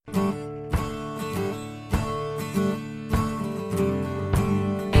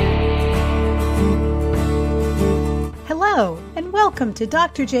Welcome to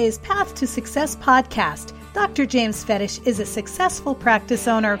Dr. J's Path to Success podcast. Dr. James Fetish is a successful practice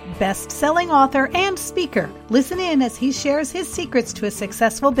owner, best-selling author, and speaker. Listen in as he shares his secrets to a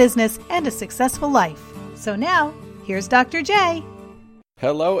successful business and a successful life. So now, here's Dr. J.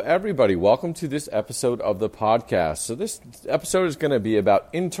 Hello, everybody. Welcome to this episode of the podcast. So this episode is going to be about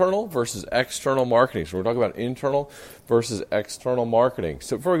internal versus external marketing. So we're talking about internal versus external marketing.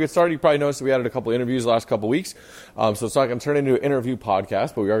 So before we get started, you probably noticed that we added a couple interviews the last couple weeks. So it's not going to turn into an interview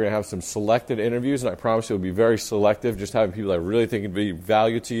podcast, but we are going to have some selected interviews, and I promise you it'll be very selective, just having people that I really think can be of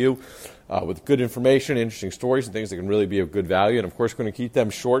value to you. With good information, interesting stories, and things that can really be of good value. And, of course, we're going to keep them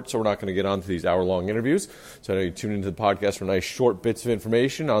short, so we're not going to get onto these hour-long interviews. So I know you tune into the podcast for nice short bits of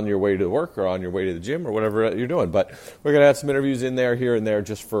information on your way to work or on your way to the gym or whatever you're doing. But we're going to add some interviews in there, here and there,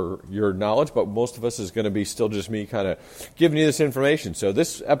 just for your knowledge. But most of us is going to be still just me kind of giving you this information. So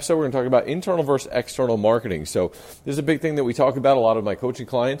this episode, we're going to talk about internal versus external marketing. So this is a big thing that we talk about a lot of my coaching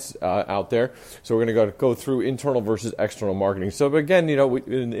clients out there. So we're going to go through internal versus external marketing. So, again, you know,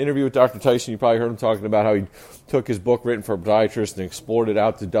 in the interview with Dr. Tyson, you probably heard him talking about how he took his book written for podiatrists and explored it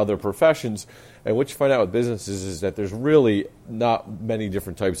out to other professions. And what you find out with businesses is that there's really not many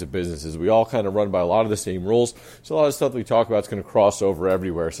different types of businesses. We all kind of run by a lot of the same rules. So a lot of stuff that we talk about is going to cross over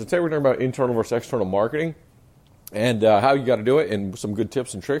everywhere. So today we're talking about internal versus external marketing, and how you got to do it, and some good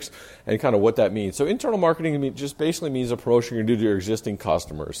tips and tricks, and kind of what that means. So internal marketing just basically means a promotion you're going to do to your existing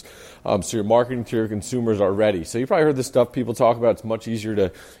customers. So your marketing to your consumers already. So you probably heard this stuff people talk about. It's much easier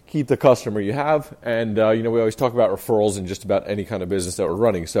to keep the customer you have. And, we always talk about referrals in just about any kind of business that we're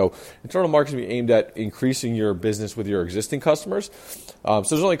running. So internal marketing is aimed at increasing your business with your existing customers. So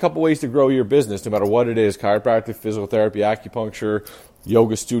there's only a couple ways to grow your business, no matter what it is: chiropractic, physical therapy, acupuncture,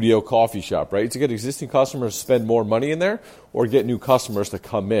 yoga studio, coffee shop, right? To get existing customers to spend more money in there, or get new customers to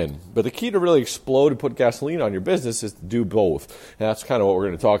come in. But the key to really explode and put gasoline on your business is to do both. And that's kind of what we're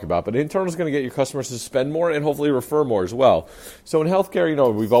going to talk about. But internal is going to get your customers to spend more and hopefully refer more as well. So in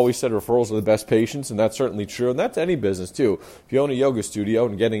healthcare, we've always said referrals are the best patients, and that's certainly true. And that's any business too. If you own a yoga studio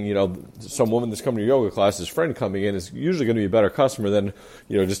and getting, some woman that's coming to your yoga class, his friend coming in, is usually going to be a better customer than,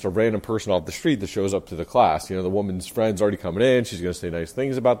 just a random person off the street that shows up to the class. The woman's friend's already coming in. She's going to say nice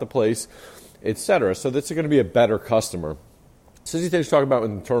things about the place, etc. So that's going to be a better customer. So these days, talk about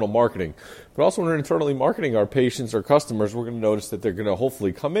internal marketing. But also when we're internally marketing our patients or customers, we're going to notice that they're going to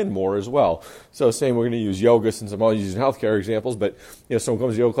hopefully come in more as well. So saying we're going to use yoga, since I'm always using healthcare examples, but someone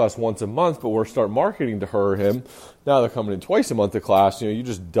comes to yoga class once a month, but we'll start marketing to her or him. Now they're coming in twice a month to class. You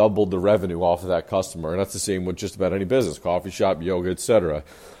just doubled the revenue off of that customer. And that's the same with just about any business: coffee shop, yoga, etc.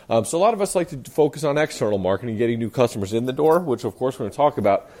 So a lot of us like to focus on external marketing, getting new customers in the door, which of course we're going to talk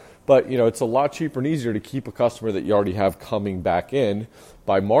about. But, it's a lot cheaper and easier to keep a customer that you already have coming back in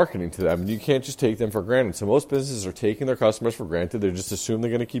by marketing to them. And you can't just take them for granted. So most businesses are taking their customers for granted. They just assume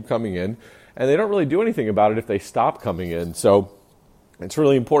they're going to keep coming in, and they don't really do anything about it if they stop coming in. So it's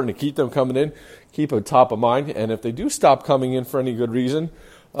really important to keep them coming in, keep it top of mind. And if they do stop coming in for any good reason,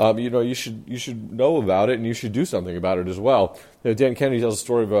 you should know about it, and you should do something about it as well. Dan Kennedy tells a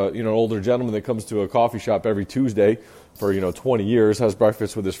story of an older gentleman that comes to a coffee shop every Tuesday for 20 years, has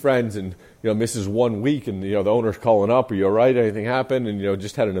breakfast with his friends, and misses 1 week, and the owner's calling up, "Are you all right? Anything happened?" And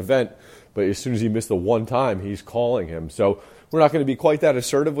just had an event, but as soon as he missed the one time, he's calling him. So we're not going to be quite that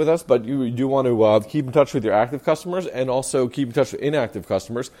assertive with us, but you do want to keep in touch with your active customers, and also keep in touch with inactive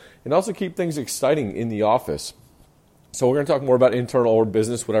customers, and also keep things exciting in the office. So we're going to talk more about internal or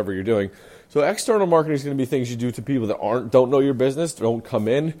business, whatever you're doing. So external marketing is going to be things you do to people that don't know your business, don't come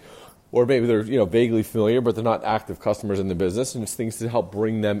in, or maybe they're vaguely familiar, but they're not active customers in the business, and it's things to help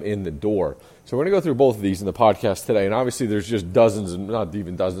bring them in the door. So we're going to go through both of these in the podcast today, and obviously there's just dozens, and not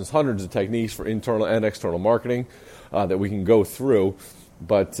even dozens, hundreds of techniques for internal and external marketing that we can go through.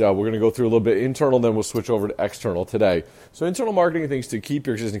 But we're going to go through a little bit internal, then we'll switch over to external today. So internal marketing are things to keep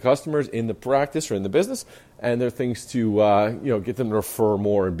your existing customers in the practice or in the business, and they're things to get them to refer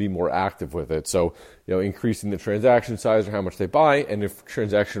more and be more active with it. So increasing the transaction size or how much they buy, and if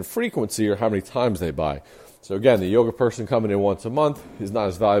transaction frequency or how many times they buy. So again, the yoga person coming in once a month is not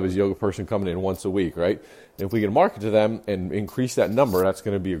as valuable as the yoga person coming in once a week, right? And if we can market to them and increase that number, that's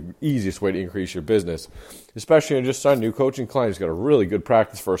going to be the easiest way to increase your business. Especially I just signed a new coaching client who's got a really good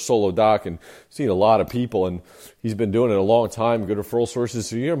practice for a solo doc and seen a lot of people, and he's been doing it a long time, good referral sources.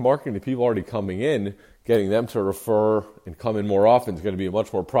 So you're marketing to people already coming in, getting them to refer and come in more often is going to be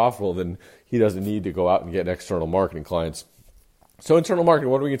much more profitable than he doesn't need to go out and get external marketing clients. So internal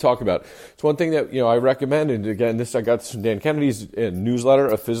marketing, what are we going to talk about? It's one thing that I recommend, and again, this I got from Dan Kennedy's newsletter,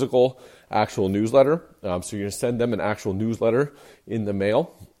 a actual newsletter. So you're going to send them an actual newsletter in the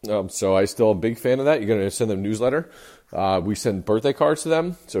mail. So I still am a big fan of that. You're going to send them a newsletter. We send birthday cards to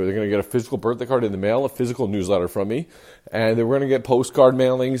them. So they're going to get a physical birthday card in the mail, a physical newsletter from me. And they're going to get postcard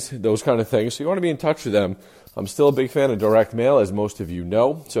mailings, those kind of things. So you want to be in touch with them. I'm still a big fan of direct mail, as most of you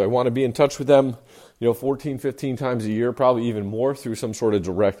know. So I want to be in touch with them, 14, 15 times a year, probably even more through some sort of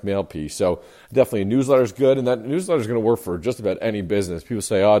direct mail piece. So definitely a newsletter is good. And that newsletter is going to work for just about any business. People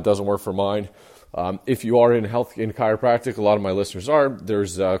say, it doesn't work for mine. If you are in health in chiropractic, a lot of my listeners are.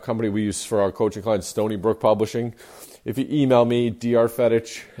 There's a company we use for our coaching clients, Stony Brook Publishing. If you email me,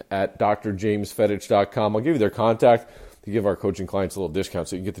 drfetich@drjamesfetich.com, I'll give you their contact to give our coaching clients a little discount.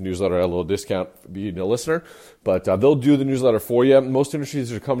 So you can get the newsletter at a little discount for being a listener. But they'll do the newsletter for you. Most industries,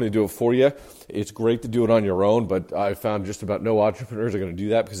 there's a company to do it for you. It's great to do it on your own, but I found just about no entrepreneurs are going to do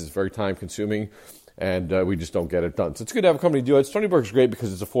that because it's very time consuming. And we just don't get it done. So it's good to have a company do it. Stony Brook is great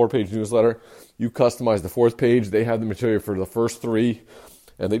because it's a 4-page newsletter. You customize the 4th page. They have the material for the first 3.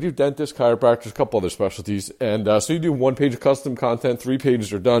 And they do dentists, chiropractors, a couple other specialties. And so you do 1 page of custom content, 3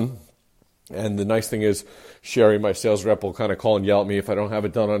 pages are done. And the nice thing is, Sherry, my sales rep, will kind of call and yell at me if I don't have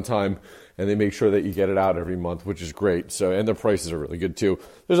it done on time. And they make sure that you get it out every month, which is great. So, and their prices are really good too.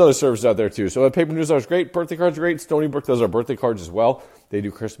 There's other services out there too. So a paper newsletter is great. Birthday cards are great. Stony Brook does our birthday cards as well. They do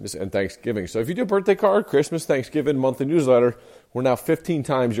Christmas and Thanksgiving. So if you do a birthday card, Christmas, Thanksgiving, monthly newsletter, we're now 15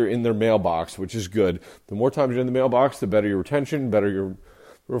 times you're in their mailbox, which is good. The more times you're in the mailbox, the better your retention, better your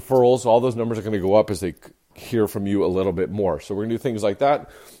referrals. All those numbers are going to go up as they hear from you a little bit more. So we're going to do things like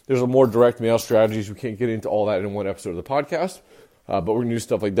that. There's a more direct mail strategies. We can't get into all that in one episode of the podcast, but we're going to do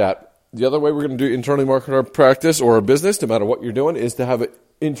stuff like that. The other way we're going to do internally market our practice or our business, no matter what you're doing, is to have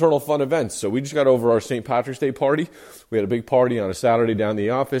internal fun events. So we just got over our St. Patrick's Day party. We had a big party on a Saturday down in the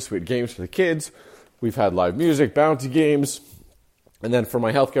office. We had games for the kids. We've had live music, bounty games. And then for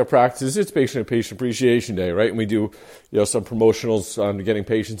my healthcare practices, it's Patient Appreciation Day, right? And we do, some promotionals on getting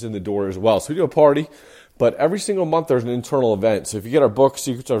patients in the door as well. So we do a party. But every single month there's an internal event. So if you get our book,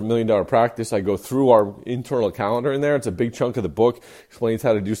 Secrets of a $1 Million Practice, I go through our internal calendar in there. It's a big chunk of the book. Explains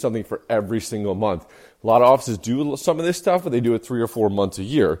how to do something for every single month. A lot of offices do some of this stuff, but they do it 3 or 4 months a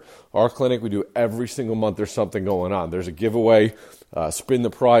year. Our clinic, we do every single month there's something going on. There's a giveaway, spin the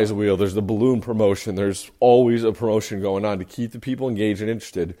prize wheel, there's the balloon promotion. There's always a promotion going on to keep the people engaged and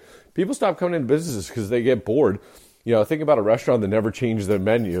interested. People stop coming into businesses because they get bored. Think about a restaurant that never changes their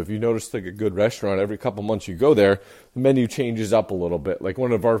menu. If you notice like a good restaurant, every couple months you go there, the menu changes up a little bit. Like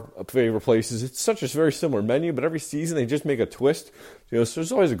one of our favorite places, it's such a very similar menu, but every season they just make a twist. So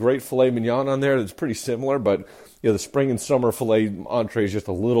there's always a great filet mignon on there that's pretty similar, but the spring and summer filet entree is just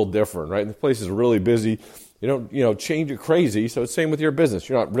a little different, right? And the place is really busy. You don't, change it crazy. So it's the same with your business.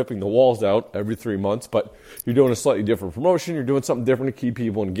 You're not ripping the walls out every 3 months, but you're doing a slightly different promotion. You're doing something different to keep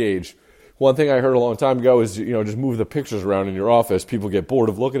people engaged. One thing I heard a long time ago is, just move the pictures around in your office. People get bored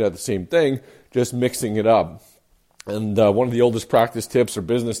of looking at the same thing, just mixing it up. And one of the oldest practice tips or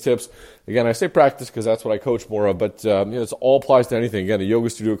business tips, again, I say practice because that's what I coach more of, but it all applies to anything. Again, a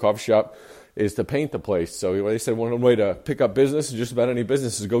yoga studio, coffee shop, is to paint the place. So they said one way to pick up business in just about any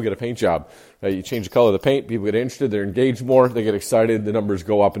business is go get a paint job. You change the color of the paint, people get interested, they're engaged more, they get excited, the numbers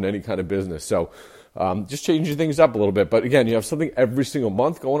go up in any kind of business. So just changing things up a little bit. But again, you have something every single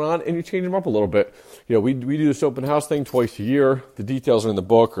month going on, and you change them up a little bit. We do this open house thing twice a year. The details are in the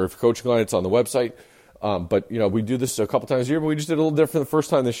book, or if you're coaching on it, it's on the website. But we do this a couple times a year, but we just did a little different the first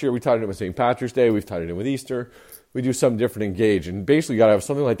time this year. We tied it in with St. Patrick's Day. We've tied it in with Easter. We do something different, engage. And basically, you got to have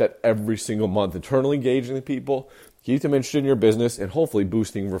something like that every single month, internally engaging the people, keep them interested in your business, and hopefully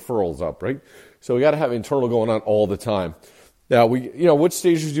boosting referrals up, right? So we got to have internal going on all the time. Now, which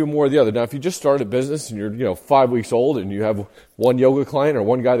stages do more of the other? Now, if you just started a business and you're, 5 weeks old and you have one yoga client or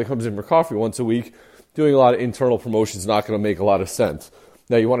one guy that comes in for coffee once a week, doing a lot of internal promotion is not going to make a lot of sense.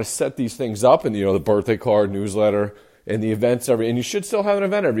 Now, you want to set these things up and, the birthday card, newsletter, and the events and you should still have an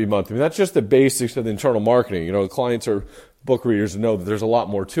event every month. I mean, that's just the basics of the internal marketing. Clients or book readers know that there's a lot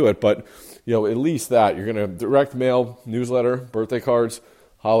more to it, but, at least that. You're going to direct mail, newsletter, birthday cards,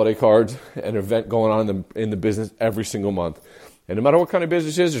 holiday cards, an event going on in the business every single month. And no matter what kind of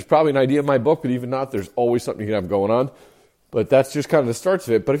business it is, there's probably an idea in my book, but even not, there's always something you can have going on. But that's just kind of the starts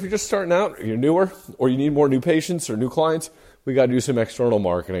of it. But if you're just starting out, or you're newer, or you need more new patients or new clients, we got to do some external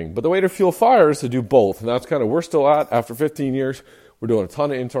marketing. But the way to fuel fire is to do both. And that's kind of where we're still at after 15 years. We're doing a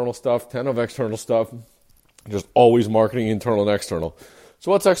ton of internal stuff, 10 of external stuff, just always marketing internal and external.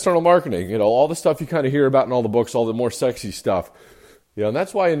 So what's external marketing? All the stuff you kind of hear about in all the books, all the more sexy stuff. And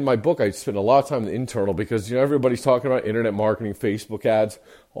that's why in my book I spend a lot of time in the internal because, everybody's talking about internet marketing, Facebook ads,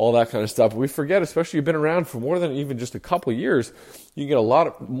 all that kind of stuff. We forget, especially you've been around for more than even just a couple of years, you get a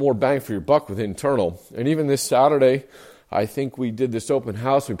lot more bang for your buck with internal. And even this Saturday, I think we did this open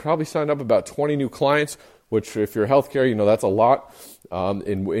house. We probably signed up about 20 new clients, which if you're healthcare, that's a lot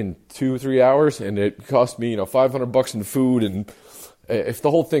in 2-3 hours. And it cost me, $500 in food. And if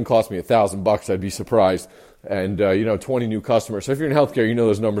the whole thing cost me $1,000, I'd be surprised. And, 20 new customers. So if you're in healthcare,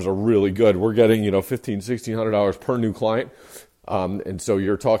 those numbers are really good. We're getting, $1,500, $1,600 per new client. And so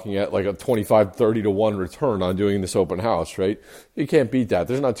you're talking at like a 25, 30 to 1 return on doing this open house, right? You can't beat that.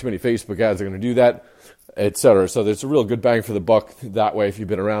 There's not too many Facebook ads that are going to do that, et cetera. So there's a real good bang for the buck that way if you've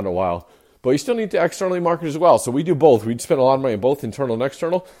been around a while. But you still need to externally market as well. So we do both. We spend a lot of money on both internal and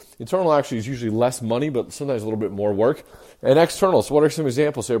external. Internal actually is usually less money, but sometimes a little bit more work. And external, so what are some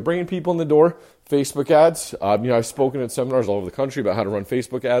examples? So bringing people in the door, Facebook ads. I've spoken at seminars all over the country about how to run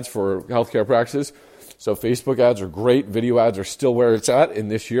Facebook ads for healthcare practices. So Facebook ads are great. Video ads are still where it's at in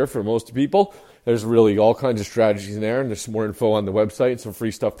this year for most people. There's really all kinds of strategies in there, and there's some more info on the website and some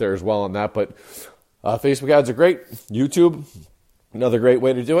free stuff there as well on that. But Facebook ads are great. YouTube, another great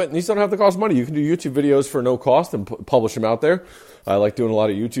way to do it. And these don't have to cost money. You can do YouTube videos for no cost and publish them out there. I like doing a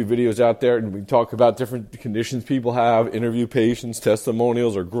lot of YouTube videos out there, and we talk about different conditions people have, interview patients,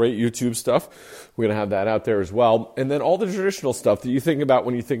 testimonials, or great YouTube stuff. We're going to have that out there as well. And then all the traditional stuff that you think about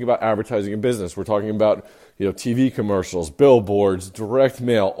when you think about advertising in business. We're talking about, TV commercials, billboards, direct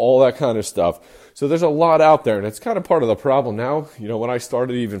mail, all that kind of stuff. So there's a lot out there, and it's kind of part of the problem now. When I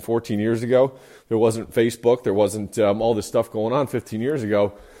started even 14 years ago, there wasn't Facebook, there wasn't all this stuff going on 15 years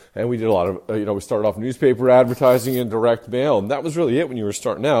ago. And we did a lot of, we started off newspaper advertising and direct mail. And that was really it when you were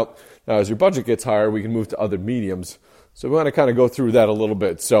starting out. Now, as your budget gets higher, we can move to other mediums. So we want to kind of go through that a little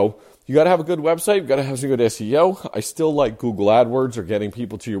bit. So you got to have a good website. You've got to have some good SEO. I still like Google AdWords or getting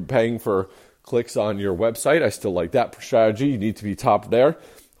people to your paying for clicks on your website. I still like that strategy. You need to be top there.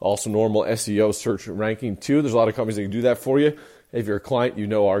 Also normal SEO search ranking too. There's a lot of companies that can do that for you. If you're a client,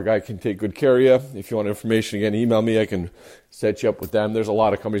 our guy can take good care of you. If you want information, again, email me. I can set you up with them. There's a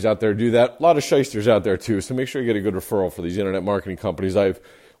lot of companies out there to do that. A lot of shysters out there, too. So make sure you get a good referral for these internet marketing companies. I have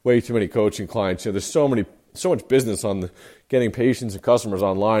way too many coaching clients. There's so much business on getting patients and customers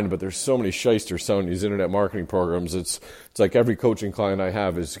online, but there's so many shysters selling these internet marketing programs. It's like every coaching client I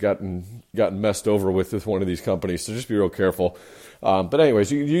have has gotten messed over with one of these companies. So just be real careful. But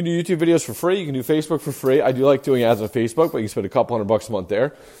anyways, you can do YouTube videos for free. You can do Facebook for free. I do like doing ads on Facebook, but you can spend a couple $100 a month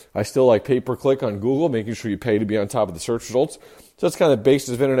there. I still like pay-per-click on Google, making sure you pay to be on top of the search results. So that's kind of the basis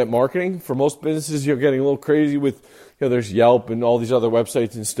of internet marketing. For most businesses, you're getting a little crazy with, there's Yelp and all these other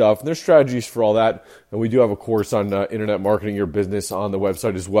websites and stuff. And there's strategies for all that. And we do have a course on internet marketing your business on the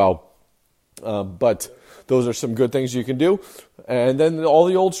website as well. But those are some good things you can do. And then all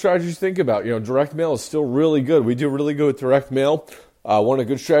the old strategies you think about. Direct mail is still really good. We do really good with direct mail. One of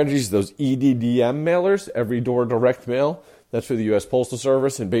the good strategies is those EDDM mailers, every door direct mail. That's for the U.S. Postal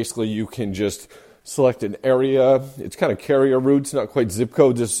Service. And basically you can just select an area. It's kind of carrier routes, not quite zip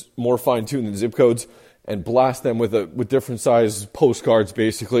codes. It's more fine-tuned than zip codes. And blast them with different size postcards,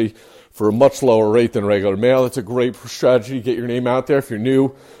 basically, for a much lower rate than regular mail. That's a great strategy. Get your name out there if you're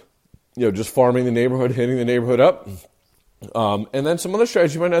new. Just farming the neighborhood, hitting the neighborhood up. And then some other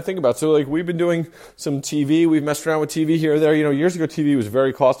strategies you might not think about. So, we've been doing some TV. We've messed around with TV here or there. Years ago, TV was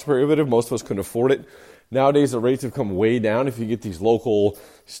very cost prohibitive. Most of us couldn't afford it. Nowadays, the rates have come way down if you get these local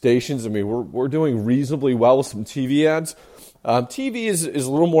stations. We're doing reasonably well with some TV ads. TV is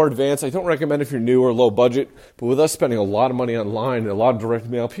a little more advanced. I don't recommend if you're new or low budget, but with us spending a lot of money online and a lot of direct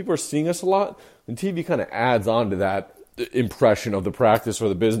mail, people are seeing us a lot, and TV kind of adds on to that impression of the practice or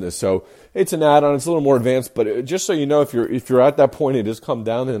the business. So it's an add-on. It's a little more advanced, but just so you know, if you're at that point, it has come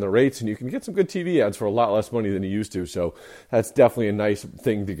down in the rates, and you can get some good TV ads for a lot less money than you used to. So that's definitely a nice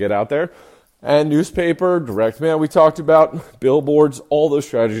thing to get out there. And newspaper, direct mail we talked about, billboards, all those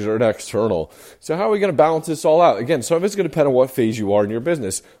strategies are external. So how are we going to balance this all out? Again, some of it's going to depend on what phase you are in your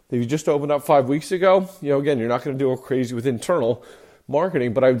business. If you just opened up 5 weeks ago, again, you're not going to do it crazy with internal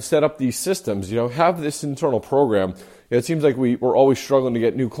marketing, but I would set up these systems, have this internal program. It seems like we're always struggling to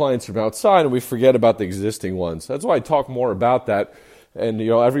get new clients from outside, and we forget about the existing ones. That's why I talk more about that. And,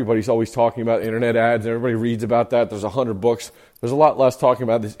 everybody's always talking about internet ads, and everybody reads about that. There's 100 books. There's a lot less talking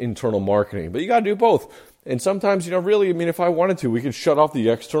about this internal marketing. But you got to do both. And sometimes, really, if I wanted to, we could shut off the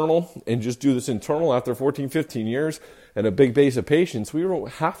external and just do this internal after 14, 15 years and a big base of patients. We don't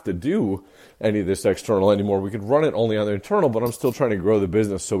have to do any of this external anymore. We could run it only on the internal, but I'm still trying to grow the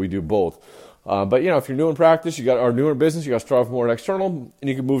business, so we do both. But if you're new in practice, newer in business, you got to start off more external, and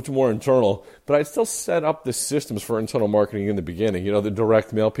you can move to more internal. But I'd still set up the systems for internal marketing in the beginning. The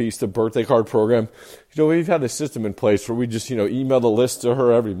direct mail piece, the birthday card program. We've had the system in place where we just, email the list to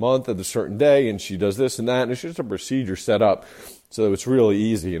her every month at a certain day, and she does this and that, and it's just a procedure set up. So it's really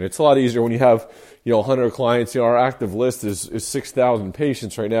easy. And it's a lot easier when you have, 100 clients. Our active list is 6,000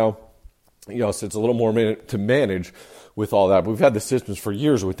 patients right now. So it's a little more to manage with all that. But we've had the systems for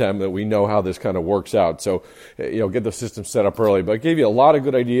years with them that we know how this kind of works out. So, get the system set up early. But I gave you a lot of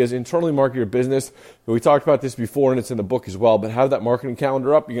good ideas. Internally market your business. We talked about this before, and it's in the book as well. But have that marketing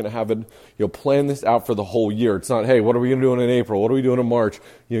calendar up. You're going to have it, plan this out for the whole year. It's not, hey, what are we going to do in April? What are we doing in March?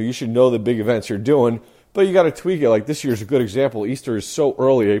 You should know the big events you're doing. But you got to tweak it. Like this year's a good example. Easter is so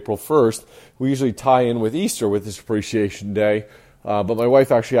early, April 1st. We usually tie in with Easter with this appreciation day. But my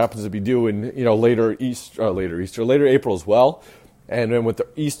wife actually happens to be due in, later April as well. And then with the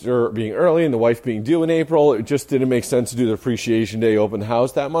Easter being early and the wife being due in April, it just didn't make sense to do the appreciation day open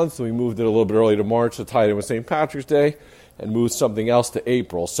house that month. So we moved it a little bit early to March to tie it in with St. Patrick's Day and moved something else to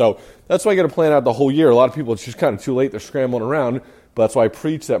April. So that's why you got to plan out the whole year. A lot of people, it's just kind of too late. They're scrambling around. But that's why I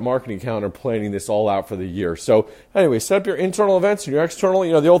preach that marketing calendar, planning this all out for the year. So anyway, set up your internal events and your external.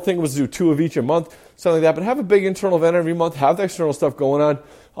 The old thing was to do 2 of each a month, something like that. But have a big internal event every month. Have the external stuff going on.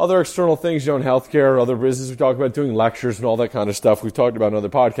 Other external things, in healthcare, other businesses. We talk about doing lectures and all that kind of stuff. We've talked about in other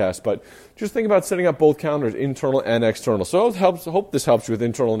podcasts. But just think about setting up both calendars, internal and external. So I hope this helps you with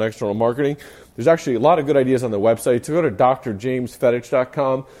internal and external marketing. There's actually a lot of good ideas on the website. So go to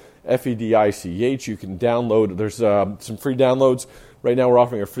drjamesfetich.com, FEDICH. You can download. There's some free downloads. Right now we're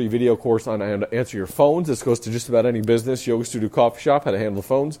offering a free video course on how to answer your phones. This goes to just about any business, yoga studio, coffee shop, how to handle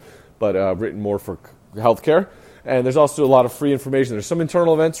phones, but written more for healthcare. And there's also a lot of free information. There's some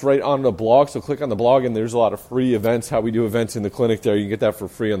internal events right on the blog, so click on the blog, and there's a lot of free events, how we do events in the clinic there. You can get that for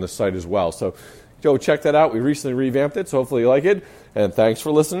free on the site as well. So go check that out. We recently revamped it, so hopefully you like it. And thanks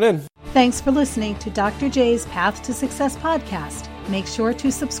for listening in. Thanks for listening to Dr. J's Path to Success podcast. Make sure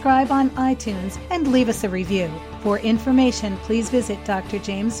to subscribe on iTunes and leave us a review. For information, please visit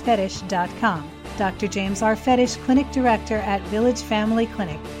drjamesfetish.com. Dr. James R. Fetish, Clinic Director at Village Family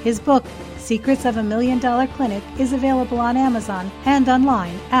Clinic. His book, Secrets of $1 Million Clinic, is available on Amazon and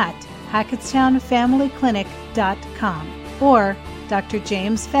online at hackettstownfamilyclinic.com or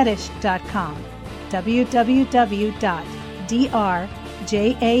drjamesfetish.com.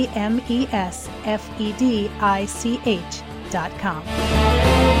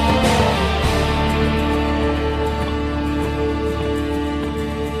 www.drjamesfedich.com.